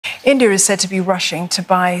India is said to be rushing to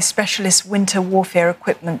buy specialist winter warfare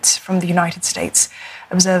equipment from the United States.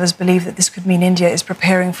 Observers believe that this could mean India is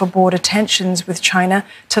preparing for border tensions with China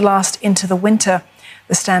to last into the winter.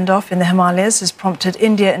 The standoff in the Himalayas has prompted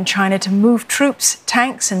India and China to move troops,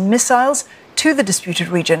 tanks and missiles to the disputed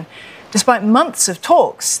region. Despite months of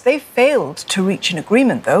talks, they failed to reach an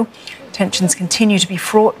agreement, though. Tensions continue to be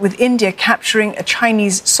fraught, with India capturing a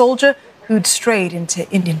Chinese soldier who'd strayed into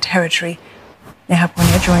Indian territory. Neha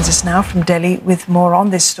Punya joins us now from Delhi with more on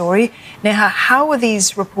this story. Neha, how are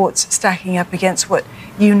these reports stacking up against what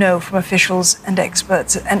you know from officials and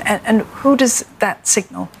experts? And who does that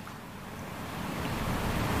signal?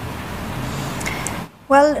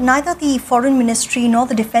 Well, neither the Foreign Ministry nor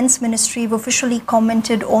the Defence Ministry have officially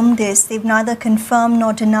commented on this. They've neither confirmed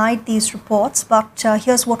nor denied these reports. But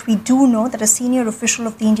here's what we do know, that a senior official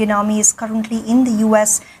of the Indian Army is currently in the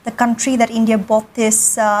US, the country that India bought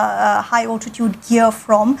this high-altitude gear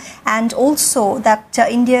from, and also that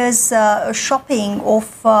India's shopping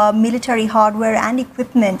of military hardware and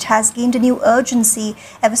equipment has gained a new urgency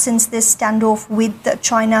ever since this standoff with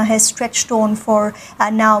China has stretched on for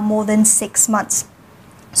now more than 6 months.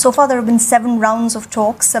 So far, there have been 7 rounds of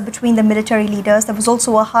talks between the military leaders. There was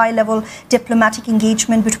also a high-level diplomatic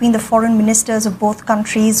engagement between the foreign ministers of both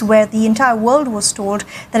countries, where the entire world was told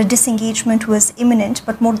that a disengagement was imminent.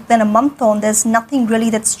 But more than a month on, there's nothing really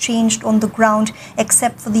that's changed on the ground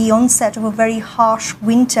except for the onset of a very harsh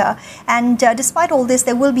winter. And despite all this,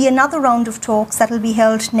 there will be another round of talks that will be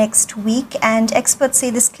held next week. And experts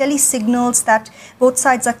say this clearly signals that both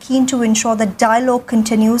sides are keen to ensure that dialogue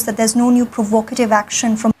continues, that there's no new provocative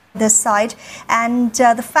action from this side. And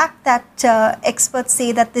the fact that experts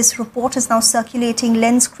say that this report is now circulating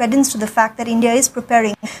lends credence to the fact that India is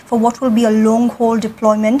preparing for what will be a long-haul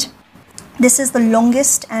deployment. This is the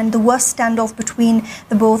longest and the worst standoff between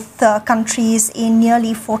the both countries in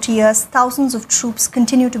nearly 40 years. Thousands of troops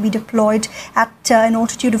continue to be deployed at an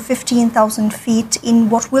altitude of 15,000 feet in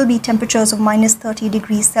what will be temperatures of minus 30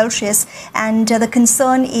 degrees Celsius. And the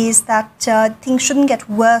concern is that things shouldn't get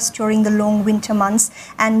worse during the long winter months.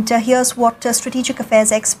 And here's what strategic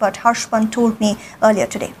affairs expert Harsh Pant told me earlier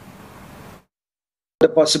today. The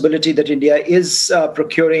possibility that India is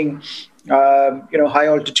procuring high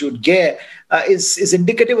altitude gear is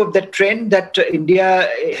indicative of that trend that India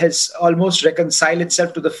has almost reconciled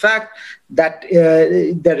itself to the fact that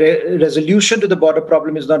the resolution to the border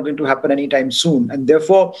problem is not going to happen anytime soon. And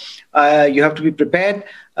therefore, you have to be prepared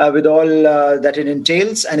with all that it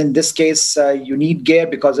entails. And in this case, you need gear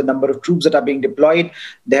because the number of troops that are being deployed,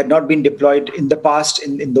 they had not been deployed in the past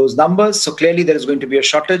in those numbers. So clearly there is going to be a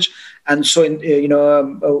shortage. And so,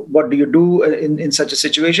 what do you do in such a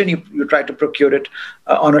situation? You try to procure it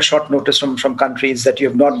on a short notice from countries that you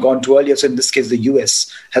have not gone to earlier. So in this case, the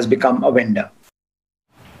US has become a vendor.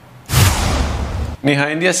 Neha,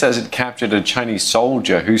 India says it captured a Chinese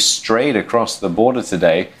soldier who strayed across the border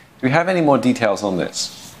today. Do we have any more details on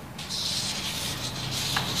this?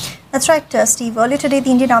 That's right, Steve. Earlier today,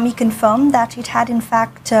 the Indian Army confirmed that it had in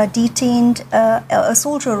fact detained a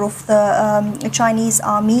soldier of the Chinese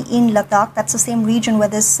Army in Ladakh. That's the same region where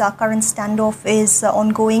this current standoff is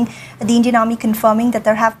ongoing. The Indian Army confirming that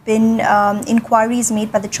there have been inquiries made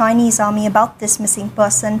by the Chinese Army about this missing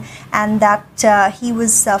person, and that he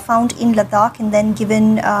was found in Ladakh and then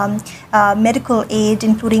given medical aid,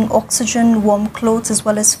 including oxygen, warm clothes, as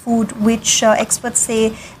well as food, which experts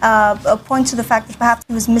say points to the fact that perhaps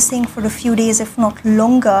he was missing for a few days, if not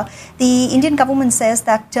longer. The Indian government says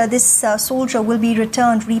that this soldier will be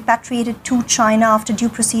returned, repatriated to China after due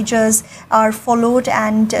procedures are followed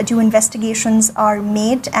and due investigations are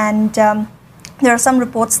made. And there are some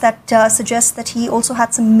reports that suggest that he also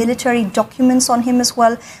had some military documents on him as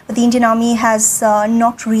well, but the Indian Army has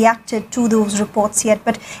not reacted to those reports yet.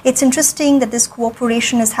 But it's interesting that this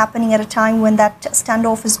cooperation is happening at a time when that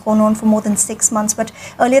standoff has gone on for more than 6 months. But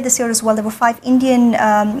earlier this year as well, there were 5 Indian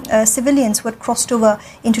civilians who had crossed over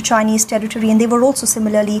into Chinese territory, and they were also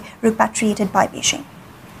similarly repatriated by Beijing.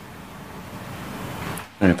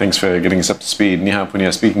 Thanks for getting us up to speed. Neha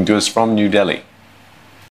Punya speaking to us from New Delhi.